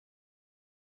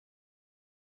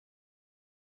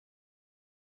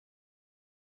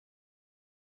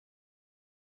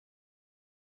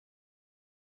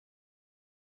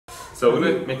So we're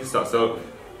going to make a start. So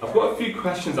I've got a few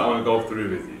questions I want to go through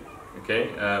with you. Okay.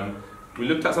 We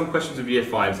looked at some questions of year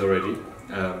 5s already.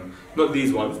 Not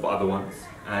these ones, but other ones.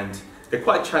 And they're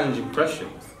quite challenging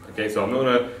questions. Okay. So I'm not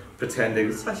going to pretend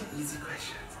they're such easy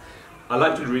questions. I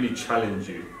like to really challenge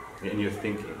you in your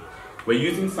thinking. We're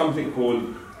using something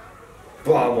called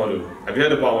bar model. Have you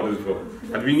heard of bar models before?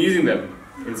 Have you been using them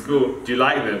in school? Do you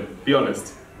like them? Be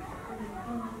honest.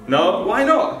 No? Why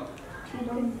not?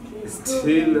 It's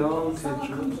too long to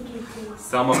draw.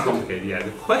 Some are complicated, yeah.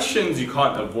 The questions you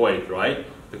can't avoid, right?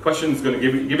 The question's going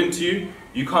to be given to you.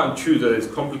 You can't choose whether it's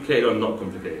complicated or not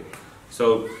complicated.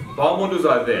 So bar models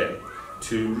are there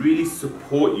to really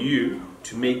support you,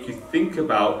 to make you think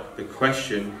about the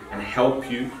question and help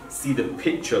you see the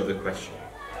picture of the question.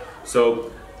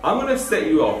 So I'm going to set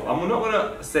you off. I'm not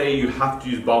going to say you have to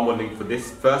use bar modeling for this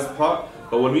first part,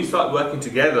 but when we start working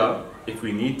together, if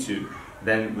we need to,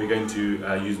 then we're going to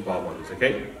use bar models,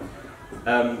 okay?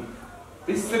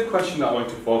 This is the question that I want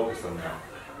to focus on now.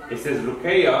 It says,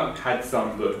 Ruqayya had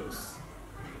some books.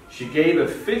 She gave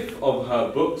 1/5 of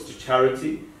her books to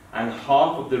charity and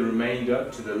half of the remainder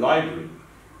to the library,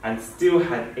 and still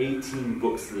had 18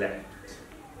 books left.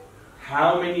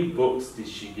 How many books did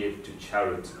she give to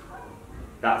charity?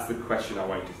 That's the question I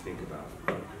want you to think about.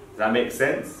 Does that make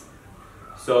sense?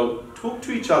 So talk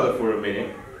to each other for a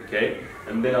minute, okay?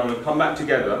 And then I'm going to come back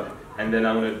together and then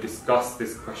I'm going to discuss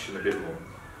this question a bit more.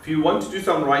 If you want to do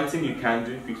some writing, you can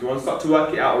do. If you want to start to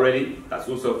work it out already, that's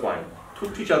also fine.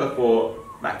 Talk to each other for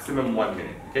maximum 1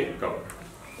 minute, okay? Go.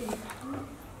 I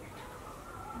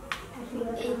think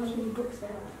 18 books.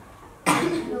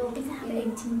 No, it's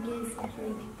 18 years. I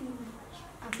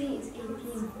think it's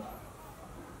 18.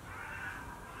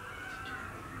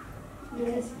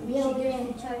 Yes, she gave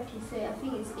to charity, so I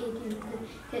think it's 18 because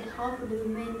she had half of the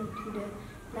remainder to the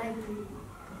library.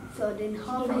 So then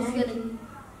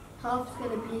half's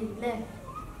gonna be left.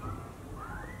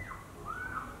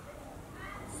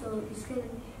 So it's gonna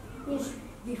be,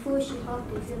 before she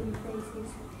halved it's gonna be 36.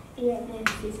 Yeah, then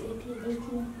it's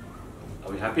 18.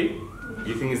 Are we happy?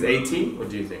 You think it's 18? What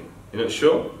do you think? You're not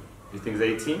sure? You think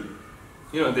it's 18?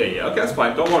 You're not there yet. Okay, that's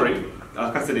fine. Don't worry.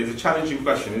 Like I said, it's a challenging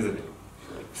question, isn't it?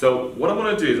 So what I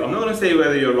want to do is, I'm not going to say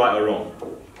whether you're right or wrong.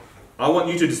 I want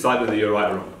you to decide whether you're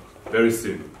right or wrong very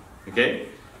soon. Okay?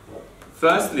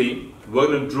 Firstly, we're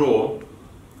going to draw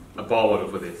a bar model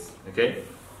for this. Okay?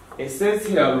 It says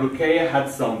here, Ruqayya had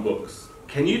some books.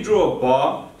 Can you draw a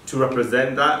bar to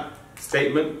represent that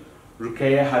statement?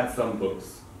 Ruqayya had some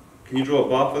books. Can you draw a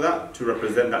bar for that to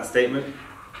represent that statement?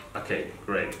 Okay,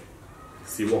 great.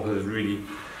 See what was really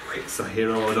quick. So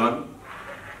here, hold on.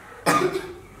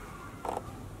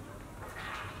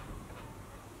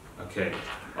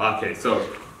 Okay, so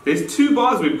there's 2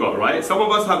 bars we've got, right? Some of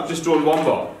us have just drawn 1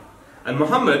 bar. And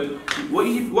Muhammad, what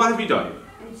have you done?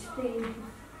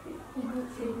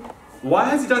 Why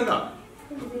has he done that?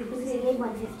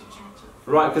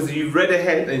 Right, because you've read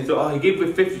ahead and you thought, oh, he gave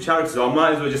 1/5 to charity, so I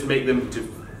might as well just make them to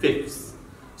 5ths.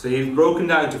 So he's broken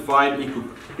down into 5 equal.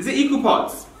 Is it equal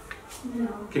parts? No.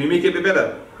 Can you make it a bit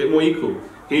better? A bit more equal?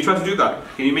 Can you try to do that?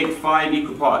 Can you make 5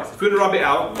 equal parts? If you're going to rub it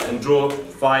out and draw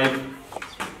 5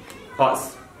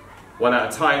 parts 1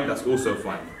 at a time, that's also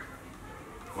fine.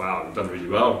 Wow, you've done really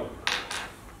well.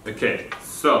 Okay,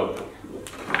 so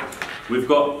we've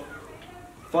got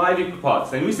 5 equal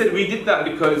parts, and we said we did that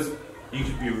because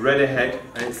you read ahead,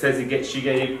 and it says she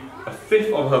gave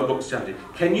 1/5 of her books to charity.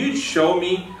 Can you show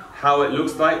me how it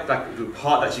looks like the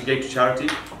part that she gave to charity?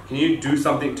 Can you do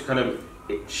something to kind of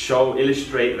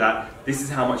illustrate that this is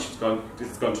how much this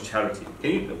has gone to charity?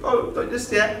 Can you? Oh, not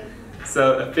just yet.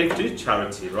 So 1/5 to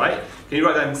charity, right? Can you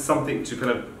write down something to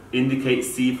kind of indicate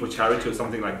C for charity or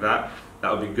something like that?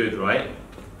 That would be good, right?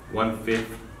 1/5,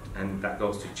 and that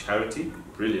goes to charity.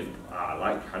 Brilliant. I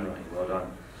like handwriting. Well done.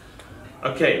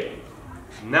 Okay.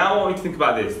 Now I want you to think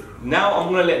about this. Now I'm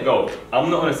going to let go. I'm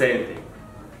not going to say anything.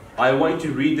 I want you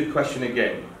to read the question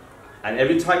again. And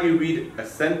every time you read a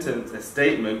sentence, a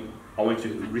statement, I want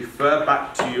you to refer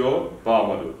back to your bar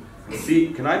model. And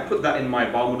see, can I put that in my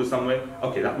bar model somewhere?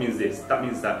 Okay, that means this, that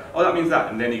means that, oh, that means that.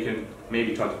 And then you can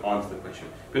maybe try to answer the question.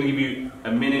 I'm going to give you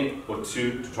a minute or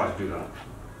 2 to try to do that.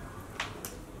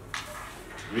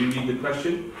 Reread the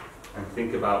question and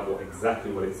think about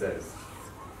exactly what it says.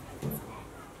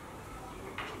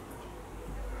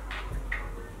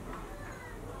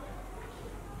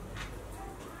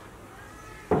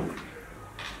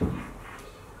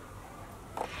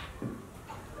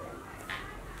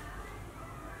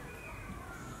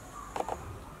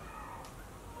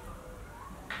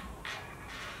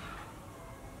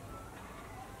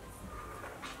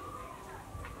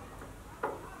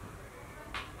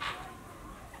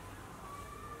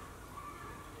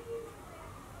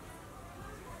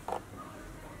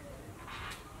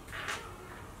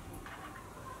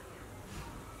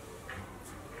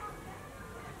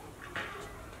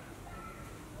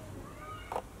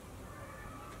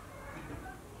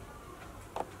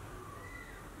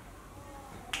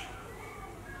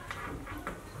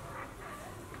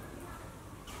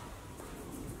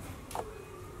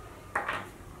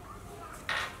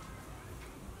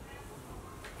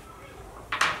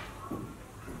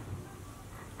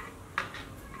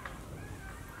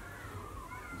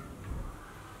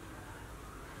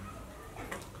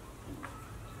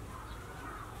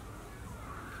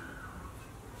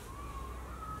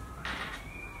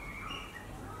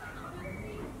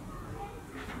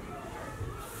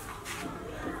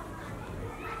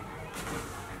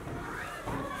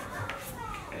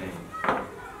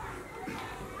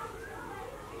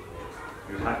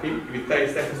 Happy? Give you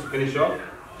 30 seconds to finish off.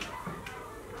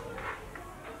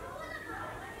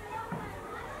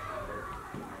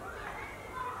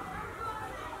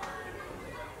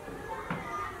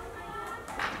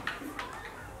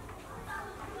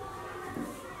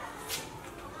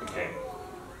 Okay.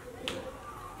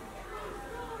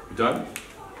 You done?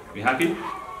 You happy?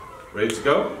 Ready to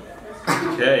go?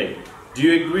 Okay. Do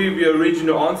you agree with your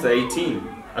original answer, 18? Okay,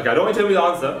 I don't want you to tell me the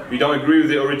answer. We don't agree with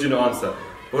the original answer.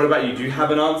 But what about you? Do you have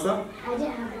an answer? I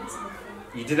didn't have an answer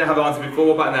before. You didn't have an answer before.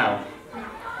 What about now?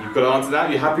 You've got an answer now?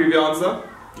 You happy with your answer?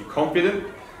 You confident?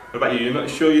 What about you? You're not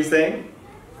sure you're saying?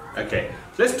 Okay.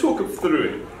 Let's talk through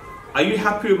it. Are you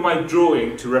happy with my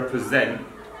drawing to represent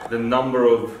the number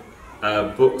of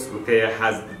books Ruqayya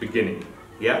has at the beginning?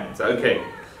 Yeah? Is that okay?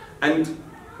 And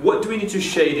what do we need to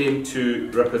shade in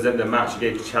to represent the amount she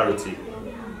gave to charity?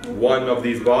 One of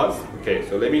these bars. Okay,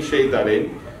 so let me shade that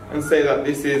in and say that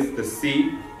this is the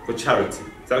C for charity.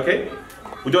 Is that okay?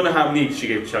 We don't know how many she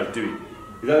gave to charity, do we?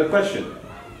 Is that a question?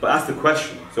 But that's the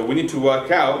question. So we need to work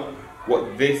out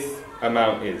what this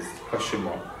amount is. Question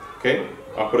mark. Okay?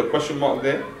 I'll put a question mark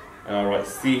there and I'll write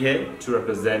C here to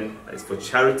represent that it's for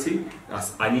charity.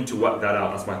 I need to work that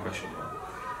out. That's my question mark.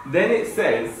 Then it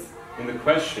says in the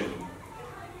question,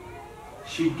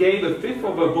 she gave a fifth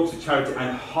of her books to charity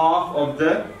and half of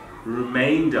the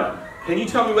remainder. Can you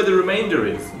tell me where the remainder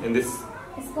is in this?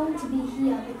 It's going to be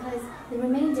here because the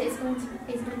remainder is going to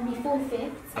be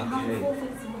 4/5 and half of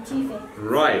 4/5 is 2/5.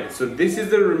 Right, so this is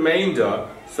the remainder.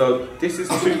 So this is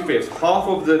 2/5. Half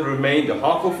of the remainder,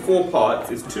 half of 4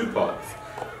 parts is 2 parts.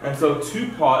 And so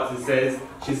 2 parts, it says,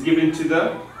 she's given to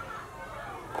the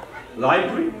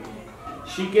library.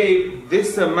 She gave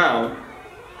this amount,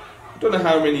 don't know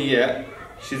how many yet,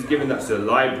 she's given that to the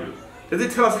library. Does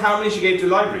it tell us how many she gave to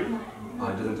the library? Oh,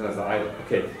 it doesn't tell us that either.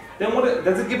 Okay. Then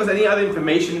does it give us any other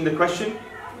information in the question? It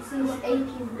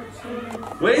 18 books.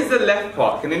 Where is the left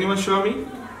part? Can anyone show me?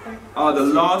 Oh, the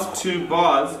last 2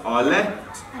 bars are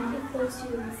left. And if those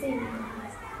 2 are the same.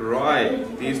 Right,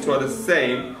 these 2 are the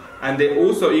same. And they're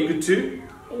also equal to?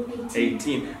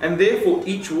 18. And therefore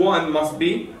each one must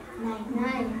be?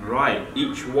 9. Right,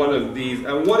 each one of these.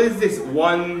 And what is this?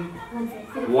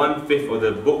 1/5 of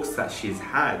the books that she's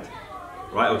had.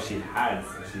 Right, or she has.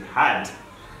 She had.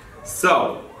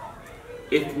 So,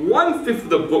 if 1/5 of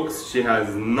the books, she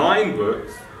has 9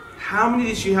 books, how many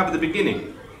did she have at the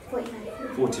beginning?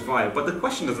 45. But the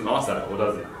question doesn't ask that, or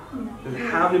does it? No.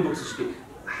 How many books did she get?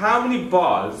 How many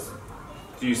bars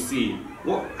do you see?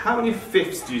 How many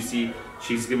fifths do you see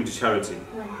she's given to charity?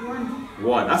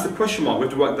 1. That's a question mark. We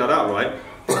have to work that out, right?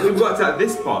 But we've worked out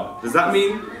this part. Does that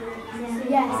mean?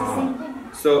 Yeah, it's the same thing.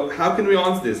 So how can we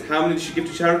answer this? How many did she give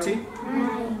to charity?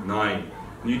 9.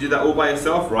 You did that all by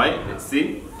yourself, right? Let's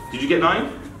see. Did you get 9?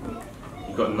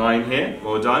 You got 9 here.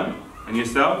 Well done. And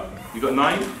yourself? You got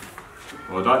 9?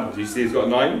 Well done. Do you see he's got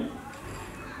 9?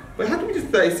 But how can we do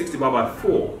 30/60 by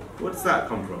 4? Where does that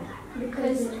come from?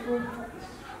 Because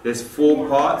there's 4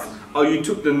 parts. Oh, you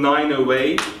took the 9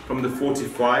 away from the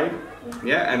 45.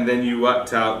 Yeah, and then you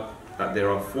worked out that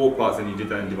there are 4 parts and you did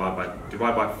that and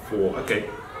divide by 4. Okay.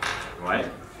 Right.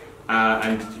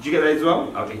 And did you get that as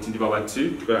well? 18 divided by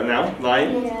 2. You got that now?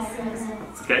 9? yes.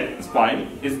 Okay, it's fine.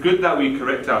 It's good that we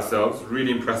correct ourselves.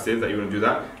 Really impressive that you're going to do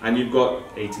that. And you've got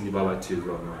 18 divided by 2 as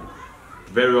well, 9.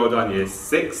 Very well done, year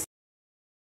 6.